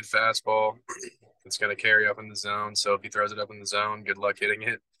really good fastball. It's going to carry up in the zone. So if he throws it up in the zone, good luck hitting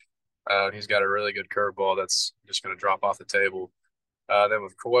it. He's got a really good curveball that's just going to drop off the table. Then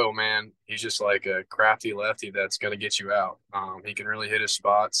with Coyle, man, he's just like a crafty lefty that's going to get you out. He can really hit his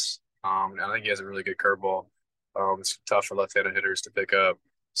spots. And I think he has a really good curveball. It's tough for left-handed hitters to pick up.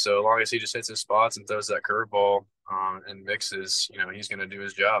 So as long as he just hits his spots and throws that curveball and mixes, he's going to do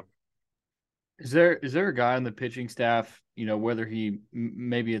his job. Is there a guy on the pitching staff, whether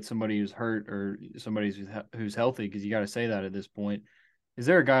maybe it's somebody who's hurt or somebody who's healthy, because you got to say that at this point. Is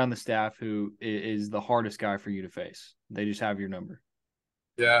there a guy on the staff who is the hardest guy for you to face? They just have your number.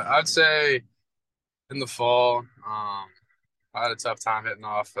 Yeah, I'd say in the fall, I had a tough time hitting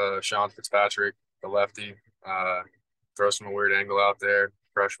off Sean Fitzpatrick, the lefty. Throws from a weird angle out there,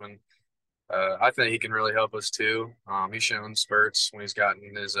 freshman. I think he can really help us too. He's shown spurts when he's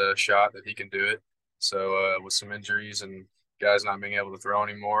gotten his shot that he can do it. So with some injuries and guys not being able to throw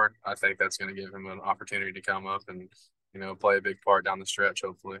anymore, I think that's going to give him an opportunity to come up and play a big part down the stretch.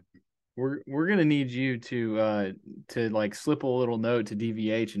 Hopefully. We're gonna need you to like slip a little note to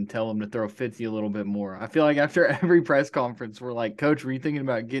DVH and tell him to throw Fitzy a little bit more. I feel like after every press conference, we're like, Coach, were you thinking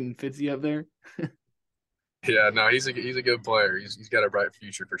about getting Fitzy up there? Yeah, no, he's a good player. He's got a bright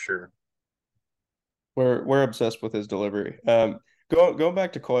future for sure. We're obsessed with his delivery. Going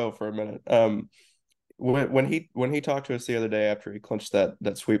back to Coyle for a minute. When he talked to us the other day after he clinched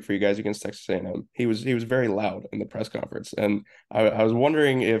that sweep for you guys against Texas A&M, he was very loud in the press conference, and I was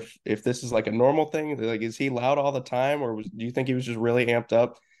wondering if this is like a normal thing. Like, is he loud all the time, or do you think he was just really amped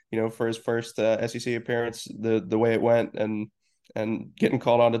up, for his first SEC appearance, the way it went, and getting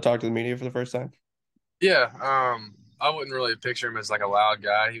called on to talk to the media for the first time? Yeah, I wouldn't really picture him as like a loud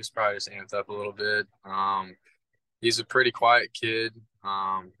guy. He was probably just amped up a little bit. He's a pretty quiet kid,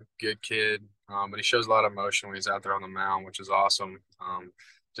 good kid, but he shows a lot of emotion when he's out there on the mound, which is awesome.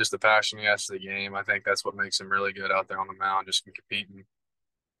 Just the passion he has for the game. I think that's what makes him really good out there on the mound, just competing.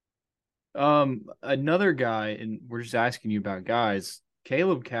 Another guy, and we're just asking you about guys,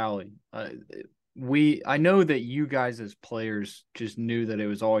 Caleb Cowley. I know that you guys as players just knew that it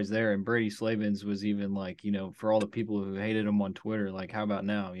was always there, and Brady Slavens was even like, for all the people who hated him on Twitter, like, how about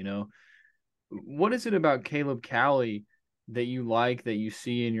now, What is it about Caleb Cowley that you like, that you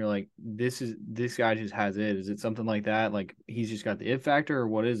see and you're like, this guy just has it? Is it something like that? Like, he's just got the it factor, or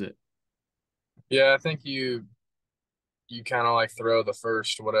what is it? Yeah, I think you kind of like throw the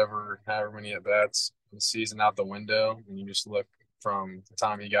first however many at bats in the season out the window, and you just look from the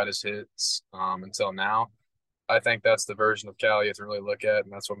time he got his hits until now. I think that's the version of Cal you have to really look at,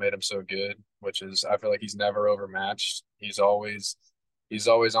 and that's what made him so good. Which is, I feel like he's never overmatched. He's always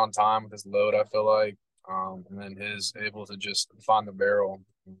on time with his load. I feel like, and then his able to just find the barrel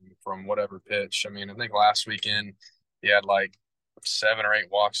from whatever pitch. I mean, I think last weekend he had like 7 or 8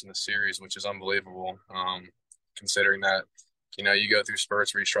 walks in the series, which is unbelievable. Considering that, you go through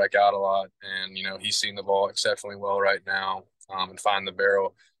spurts where you strike out a lot, and he's seen the ball exceptionally well right now, and find the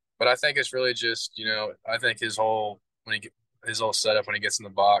barrel. But I think it's really just, I think his whole setup when he gets in the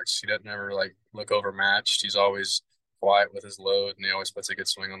box, he doesn't ever like look overmatched. He's always quiet with his load, and he always puts a good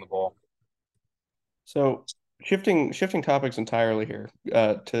swing on the ball. So shifting topics entirely here,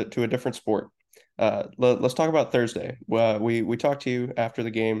 to a different sport. Let's talk about Thursday. We talked to you after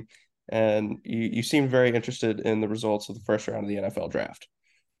the game, and you seemed very interested in the results of the first round of the NFL draft.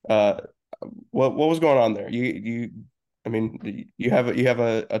 Uh, what was going on there? I mean, you have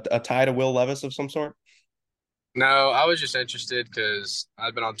a tie to Will Levis of some sort? No, I was just interested because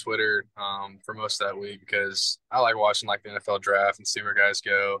I've been on Twitter for most of that week because I like watching like the NFL draft and see where guys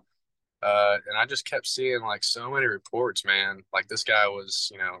go. And I just kept seeing like so many reports, man. Like this guy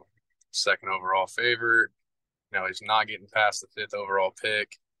was, second overall favorite. He's not getting past the fifth overall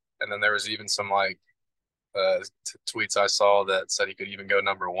pick. And then there was even some like tweets I saw that said he could even go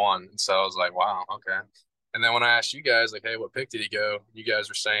number one. And so I was like, wow, okay. And then when I asked you guys, like, hey, what pick did he go? You guys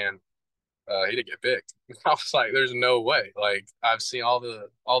were saying he didn't get picked. I was like, there's no way. Like I've seen all the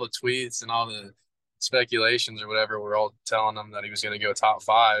tweets and all the speculations or whatever. We're all telling him that he was going to go top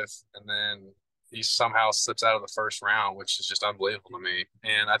five, and then he somehow slips out of the first round, which is just unbelievable to me.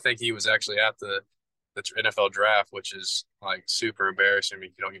 And I think he was actually at the NFL draft, which is like super embarrassing if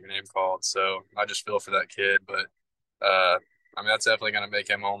you don't get your name called. So I just feel for that kid, but I mean that's definitely going to make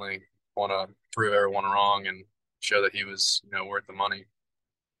him only want to prove everyone wrong and show that he was worth the money.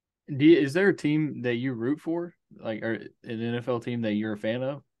 Is there a team that you root for, like, or an NFL team that you're a fan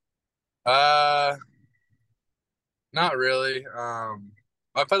of? Uh, Not really.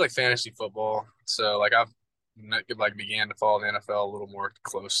 I play like fantasy football, so like I've like began to follow the NFL a little more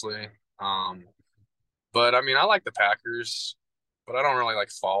closely. Um, but I mean, I like the Packers, but I don't really like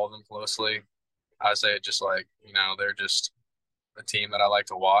follow them closely. I say it just like they're just a team that I like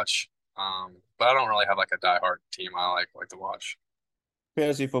to watch. But I don't really have like a diehard team I like to watch.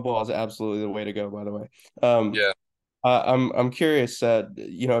 Fantasy football is absolutely the way to go, by the way. Um, Yeah, I'm curious.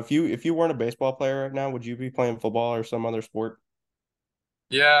 If you weren't a baseball player right now, would you be playing football or some other sport?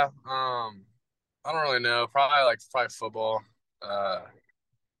 yeah. I don't really know. Probably football. Uh,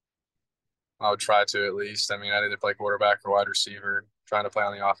 I would try to at least. I mean, I'd either play quarterback or wide receiver, trying to play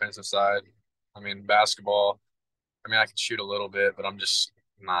on the offensive side. I mean, basketball, I mean, I can shoot a little bit, but I'm just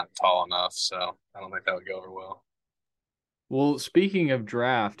not tall enough, so I don't think that would go over well. Well, speaking of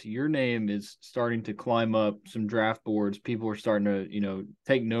draft, your name is starting to climb up some draft boards. People are starting to,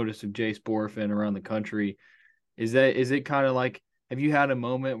 take notice of Jace Bohrofen around the country. Is it kind of like, have you had a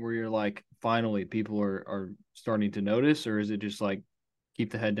moment where you're like, finally people are starting to notice, or is it just like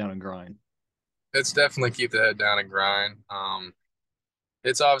keep the head down and grind? It's definitely keep the head down and grind.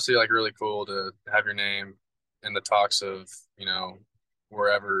 It's obviously like really cool to have your name in the talks of,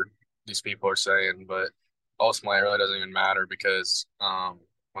 wherever these people are saying, but ultimately it really doesn't even matter because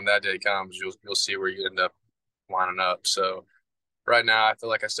when that day comes, you'll see where you end up lining up. So right now, I feel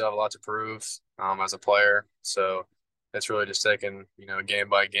like I still have a lot to prove as a player. So it's really just taking, game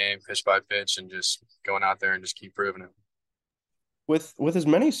by game, pitch by pitch, and just going out there and just keep proving it. With as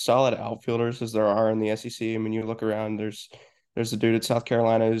many solid outfielders as there are in the SEC, I mean, you look around, there's a dude at South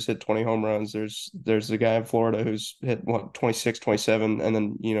Carolina who's hit 20 home runs. There's a guy in Florida who's hit 26, 27, and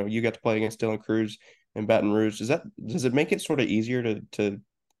then you got to play against Dylan Cruz in Baton Rouge. Does it make it sort of easier to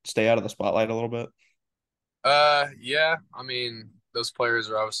stay out of the spotlight a little bit? Yeah. I mean, those players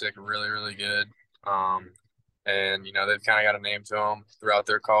are obviously like really, really good. Um, and they've kind of got a name to them throughout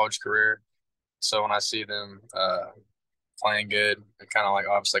their college career. So when I see them playing good, it kind of like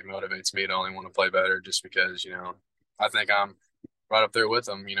obviously like motivates me to only want to play better just because, I think I'm right up there with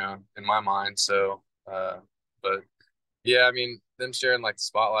them, in my mind. So, but yeah, I mean, them sharing like the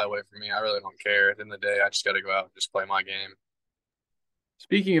spotlight away from me, I really don't care. At the end of the day, I just got to go out and just play my game.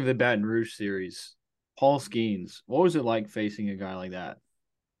 Speaking of the Baton Rouge series, Paul Skeens, what was it like facing a guy like that?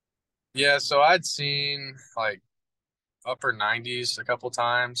 Yeah, so I'd seen like upper 90s a couple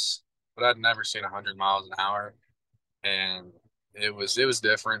times, but I'd never seen 100 miles an hour, and it was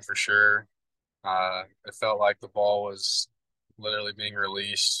different for sure. It felt like the ball was literally being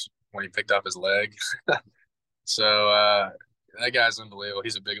released when he picked up his leg. So that guy's unbelievable.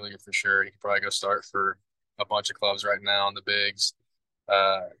 He's a big leaguer for sure. He could probably go start for a bunch of clubs right now in the bigs.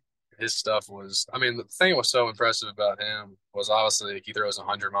 Uh, his stuff was, I mean, the thing that was so impressive about him was obviously like, he throws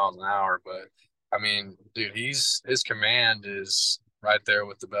 100 miles an hour, but I mean, dude, his command is right there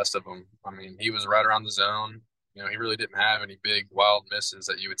with the best of them. I mean, he was right around the zone. He really didn't have any big wild misses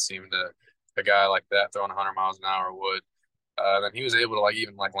that you would seem to a guy like that throwing 100 miles an hour would. Then he was able to like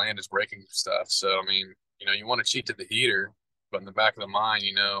even like land his breaking stuff. So I mean, you want to cheat to the heater, but in the back of the mind,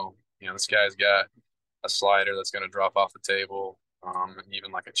 this guy's got a slider that's going to drop off the table, and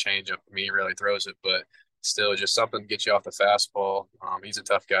even like a changeup. I mean, he really throws it, but still, just something to get you off the fastball. He's a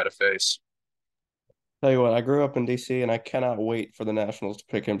tough guy to face. Tell you what, I grew up in DC, and I cannot wait for the Nationals to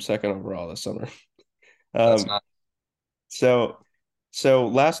pick him second overall this summer. That's Um, not. so So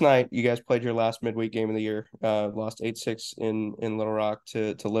last night you guys played your last midweek game of the year. Lost 8-6 in Little Rock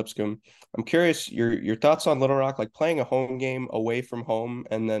to Lipscomb. I'm curious your thoughts on Little Rock, like playing a home game away from home,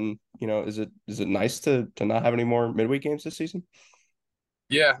 and then is it nice to not have any more midweek games this season?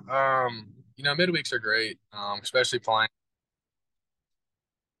 Yeah, midweeks are great, especially playing,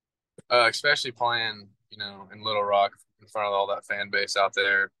 in Little Rock in front of all that fan base out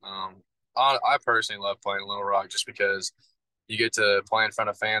there. I personally love playing in Little Rock just because you get to play in front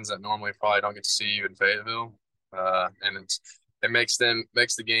of fans that normally probably don't get to see you in Fayetteville, and it makes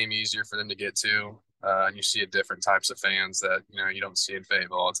the game easier for them to get to, and you see different types of fans that you don't see in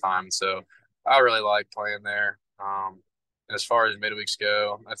Fayetteville all the time. So I really like playing there. And as far as midweeks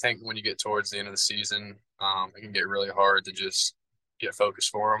go, I think when you get towards the end of the season, it can get really hard to just get focused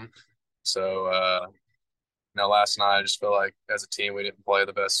for them. So, last night I just feel like as a team we didn't play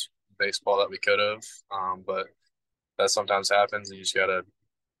the best baseball that we could have, but that sometimes happens, and you just gotta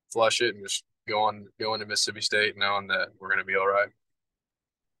flush it and just go into Mississippi State knowing that we're gonna be all right.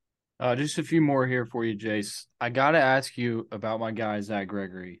 Just a few more here for you, Jace. I got to ask you about my guy Zach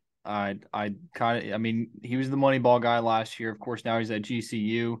Gregory. I mean, he was the Moneyball guy last year. Of course, now he's at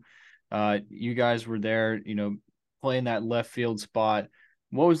GCU. You guys were there, playing that left field spot.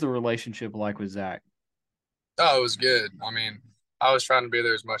 What was the relationship like with Zach? Oh, it was good. I mean, I was trying to be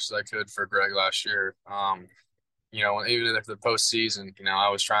there as much as I could for Greg last year. Even if the postseason, I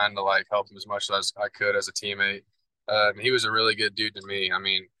was trying to like help him as much as I could as a teammate. He was a really good dude to me. I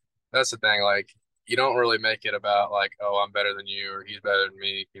mean, that's the thing. Like, you don't really make it about like, oh, I'm better than you or he's better than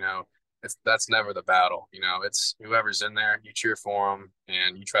me. That's never the battle. It's whoever's in there, you cheer for them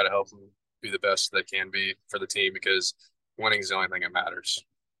and you try to help them be the best they can be for the team because winning is the only thing that matters.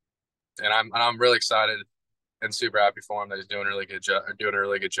 And I'm really excited and super happy for him that he's doing a really good job, at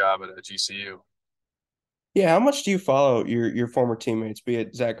GCU. Yeah, how much do you follow your former teammates, be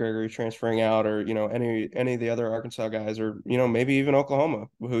it Zach Gregory transferring out, or any of the other Arkansas guys, or maybe even Oklahoma,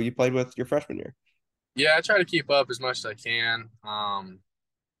 who you played with your freshman year? Yeah, I try to keep up as much as I can.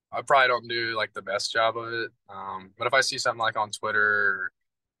 I probably don't do like the best job of it. But if I see something like on Twitter or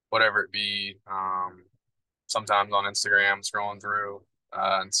whatever it be, sometimes on Instagram scrolling through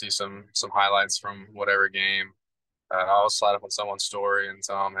and see some highlights from whatever game, I'll slide up on someone's story and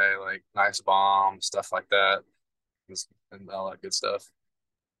tell them, hey, like nice bomb, stuff like that, and all that good stuff.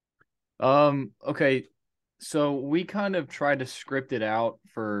 Okay. So we kind of tried to script it out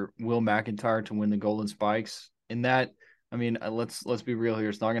for Will McIntyre to win the Golden Spikes. In that, I mean, let's be real here.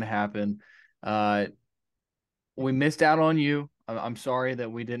 It's not going to happen. Uh, we missed out on you. I'm sorry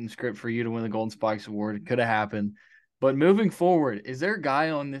that we didn't script for you to win the Golden Spikes award. It could have happened. But moving forward, is there a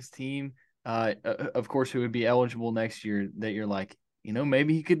guy on this team, of course, who would be eligible next year that you're like,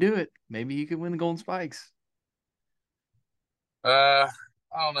 maybe he could do it. Maybe he could win the Golden Spikes.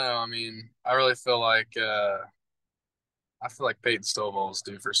 I don't know. I mean, I feel like Peyton Stovall's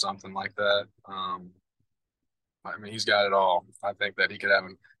due for something like that. I mean, he's got it all. I think that he could have a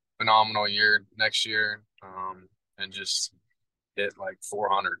phenomenal year next year, and just hit like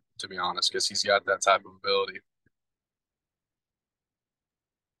 400, to be honest, because he's got that type of ability.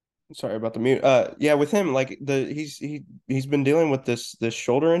 Sorry about the mute. Yeah, with him, like he's been dealing with this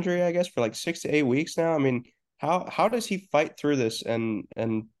shoulder injury, I guess, for like 6 to 8 weeks now. I mean, how does he fight through this and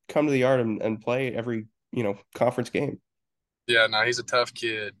come to the yard and play every conference game? Yeah, no, he's a tough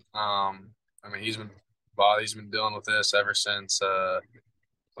kid. I mean, he's been dealing with this ever since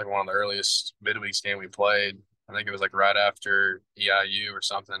like one of the earliest midweeks game we played. I think it was like right after EIU or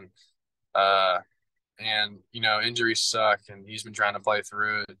something. Uh, and injuries suck, and he's been trying to play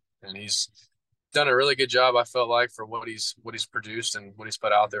through it, and he's done a really good job. I felt like for what he's produced and what he's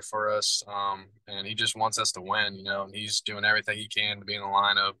put out there for us. And he just wants us to win, and he's doing everything he can to be in the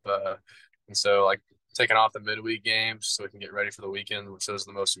lineup. And so like taking off the midweek games so we can get ready for the weekend, which is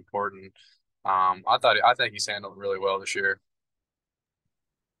the most important. I think he's handled it really well this year.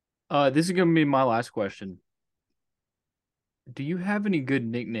 This is going to be my last question. Do you have any good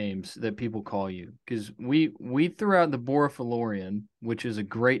nicknames that people call you? Because we threw out the Bohrofen, which is a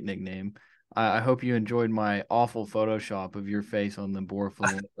great nickname. I hope you enjoyed my awful Photoshop of your face on the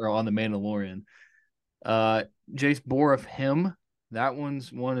Bohrofen or on the Mandalorian. Jace Bohrofen, that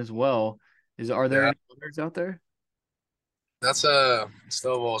one's one as well. Are there Yeah, any others out there? that's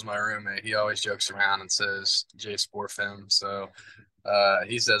Stovall's my roommate. He always jokes around and says Jay Sporfim. So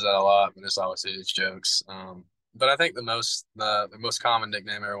he says that a lot, but it's obviously his jokes. But I think the most common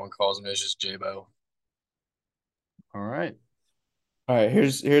nickname everyone calls him is just J-Bo. All right. All right,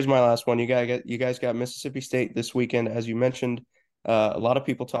 here's my last one. You guys got Mississippi State this weekend, as you mentioned. A lot of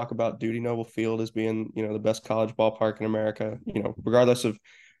people talk about Duty Noble Field as being, the best college ballpark in America. Regardless of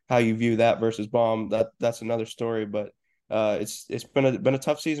how you view that versus Baum, that's another story. But it's been a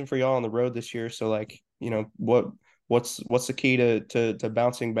tough season for y'all on the road this year. So what's the key to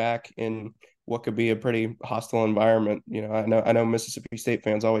bouncing back in what could be a pretty hostile environment? I know Mississippi State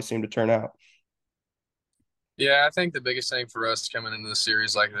fans always seem to turn out. Yeah, I think the biggest thing for us coming into the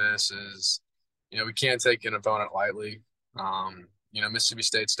series like this is, we can't take an opponent lightly. Mississippi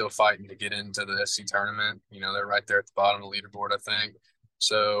State's still fighting to get into the SC tournament. They're right there at the bottom of the leaderboard, I think.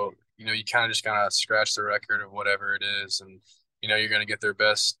 So, you kind of scratch the record of whatever it is, and you're going to get their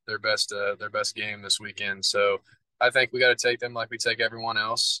best game this weekend. So, I think we got to take them like we take everyone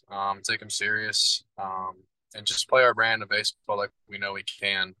else. Take them serious, and just play our brand of baseball like we know we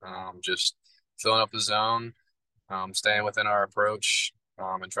can. Just filling up the zone, staying within our approach,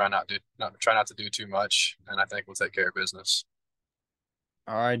 and try not to do too much. And I think we'll take care of business.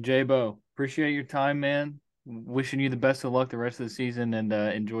 All right, J-Bo, appreciate your time, man. Wishing you the best of luck the rest of the season, and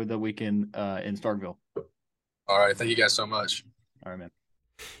enjoy the weekend in Starkville. All right. Thank you guys so much. All right, man.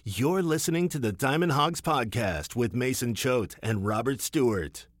 You're listening to the Diamond Hawgs podcast with Mason Choate and Robert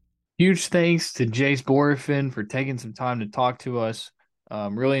Stewart. Huge thanks to Jace Bohrofen for taking some time to talk to us.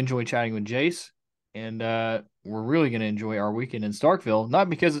 Really enjoy chatting with Jace, and we're really going to enjoy our weekend in Starkville, not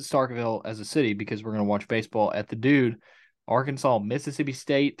because it's Starkville as a city, because we're going to watch baseball at the Dude. Arkansas, Mississippi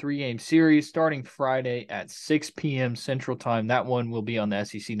State, 3-game series starting Friday at 6 p.m. Central Time. That one will be on the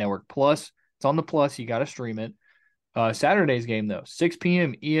SEC Network Plus. It's on the Plus. You got to stream it. Saturday's game, though, 6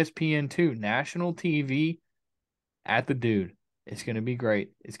 p.m. ESPN2, national TV at the Dude. It's going to be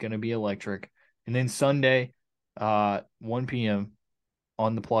great. It's going to be electric. And then Sunday, 1 p.m.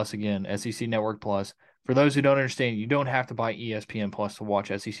 on the Plus again, SEC Network Plus. For those who don't understand, you don't have to buy ESPN Plus to watch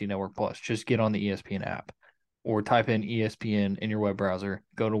SEC Network Plus. Just get on the ESPN app or type in ESPN in your web browser.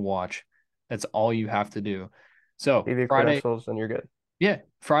 Go to watch. That's all you have to do. So TV Friday, credentials and you're good. Yeah,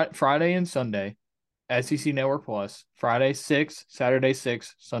 Friday and Sunday, SEC Network Plus. Friday 6, Saturday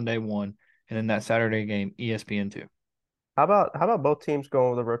 6, Sunday 1, and then that Saturday game ESPN 2. How about both teams going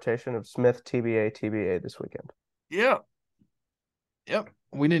with a rotation of Smith, TBA this weekend? Yeah. Yep.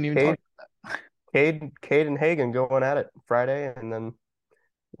 We didn't even talk about that. Cade and Hagan going at it Friday, and then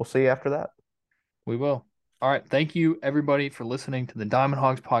we'll see after that. We will. All right. Thank you, everybody, for listening to the Diamond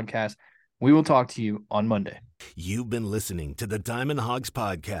Hawgs podcast. We will talk to you on Monday. You've been listening to the Diamond Hawgs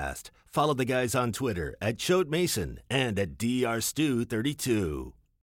podcast. Follow the guys on Twitter at Choate Mason and at DRStew32.